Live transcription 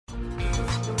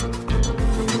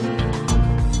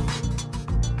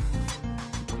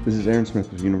This is Aaron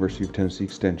Smith with University of Tennessee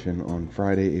Extension on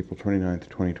Friday, April 29th,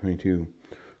 2022.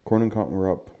 Corn and cotton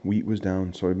were up, wheat was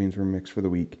down, soybeans were mixed for the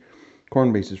week.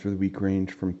 Corn basis for the week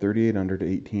ranged from 38 under to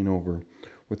 18 over,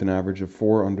 with an average of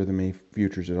 4 under the May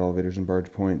futures at elevators and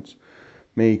barge points.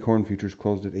 May corn futures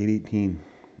closed at 8.18,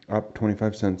 up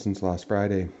 25 cents since last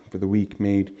Friday. For the week,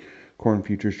 May corn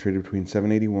futures traded between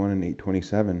 7.81 and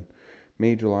 8.27.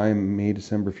 May, July, and May,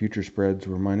 December future spreads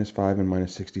were -5 and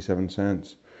 -67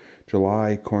 cents.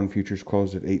 July corn futures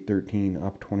closed at 8.13,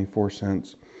 up 24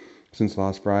 cents since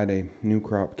last Friday. New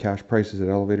crop cash prices at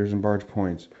elevators and barge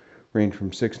points range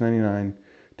from 6.99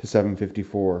 to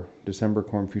 7.54. December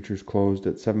corn futures closed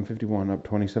at 7.51, up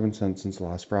 27 cents since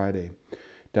last Friday.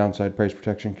 Downside price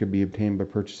protection could be obtained by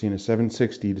purchasing a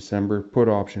 7.60 December put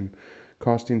option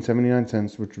costing 79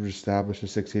 cents, which would establish a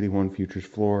 6.81 futures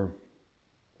floor.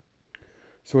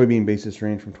 Soybean basis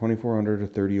range from 24 under to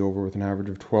 30 over, with an average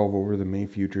of 12 over the May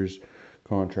futures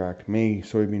contract. May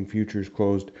soybean futures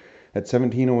closed at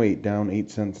 17.08, down 8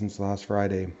 cents since last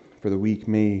Friday. For the week,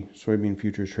 May soybean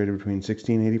futures traded between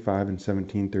 16.85 and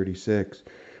 17.36.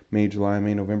 May, July,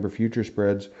 May, November future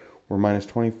spreads were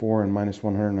 -24 and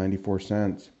 -194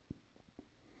 cents.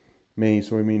 May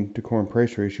soybean to corn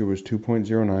price ratio was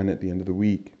 2.09 at the end of the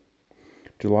week.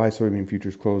 July soybean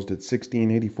futures closed at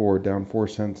 16.84, down 4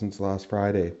 cents since last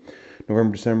Friday.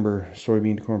 November-December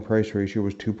soybean to corn price ratio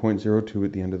was 2.02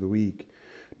 at the end of the week.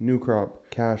 New crop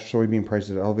cash soybean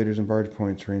prices at elevators and barge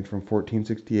points range from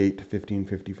 14.68 to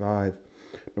 15.55.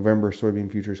 November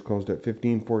soybean futures closed at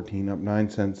 15.14, up 9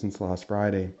 cents since last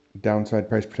Friday. Downside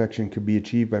price protection could be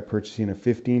achieved by purchasing a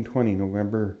 15.20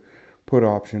 November put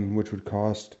option, which would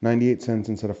cost 98 cents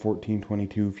instead of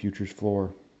 14.22 futures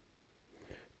floor.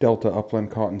 Delta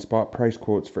upland cotton spot price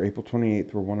quotes for April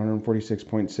 28th were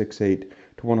 146.68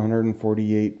 to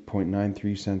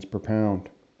 148.93 cents per pound.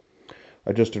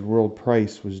 Adjusted world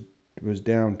price was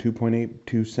down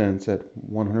 2.82 cents at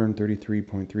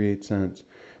 133.38 cents.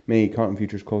 May cotton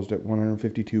futures closed at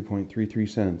 152.33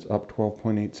 cents, up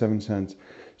 12.87 cents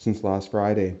since last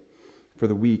Friday. For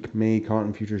the week, May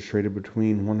cotton futures traded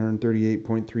between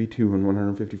 138.32 and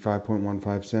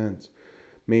 155.15 cents.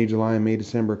 May, July, and May,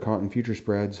 December cotton future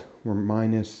spreads were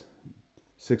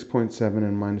 -6.7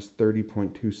 and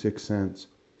 -30.26 cents.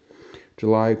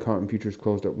 July cotton futures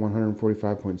closed at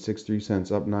 145.63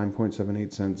 cents, up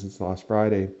 9.78 cents since last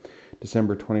Friday.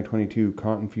 December 2022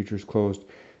 cotton futures closed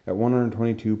at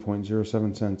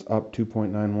 122.07 cents, up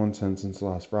 2.91 cents since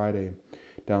last Friday.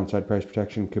 Downside price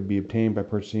protection could be obtained by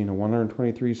purchasing a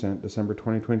 123-cent December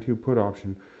 2022 put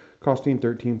option costing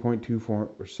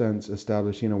 13.24 cents,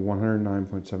 establishing a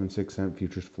 109.76 cent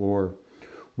futures floor.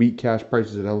 Wheat cash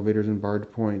prices at elevators and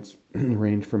barge points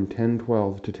range from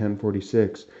 10.12 to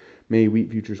 10.46. May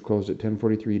wheat futures closed at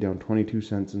 10.43, down 22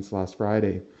 cents since last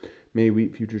Friday. May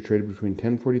wheat futures traded between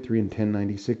 10.43 and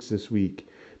 10.96 this week.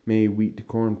 May wheat to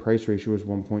corn price ratio was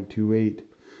 1.28.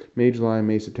 May, July, and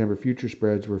May, September future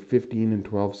spreads were 15 and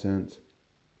 12 cents.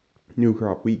 New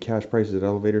crop wheat cash prices at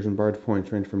elevators and barge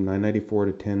points range from 9.94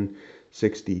 to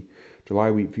 10.60.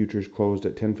 July wheat futures closed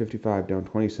at 10.55, down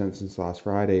 20 cents since last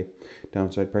Friday.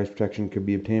 Downside price protection could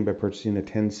be obtained by purchasing a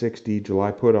 10.60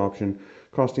 July put option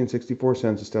costing 64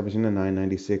 cents, establishing a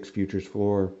 9.96 futures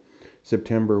floor.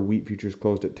 September wheat futures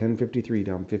closed at 10.53,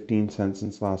 down 15 cents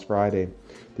since last Friday.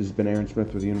 This has been Aaron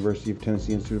Smith with the University of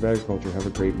Tennessee Institute of Agriculture. Have a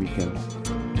great weekend.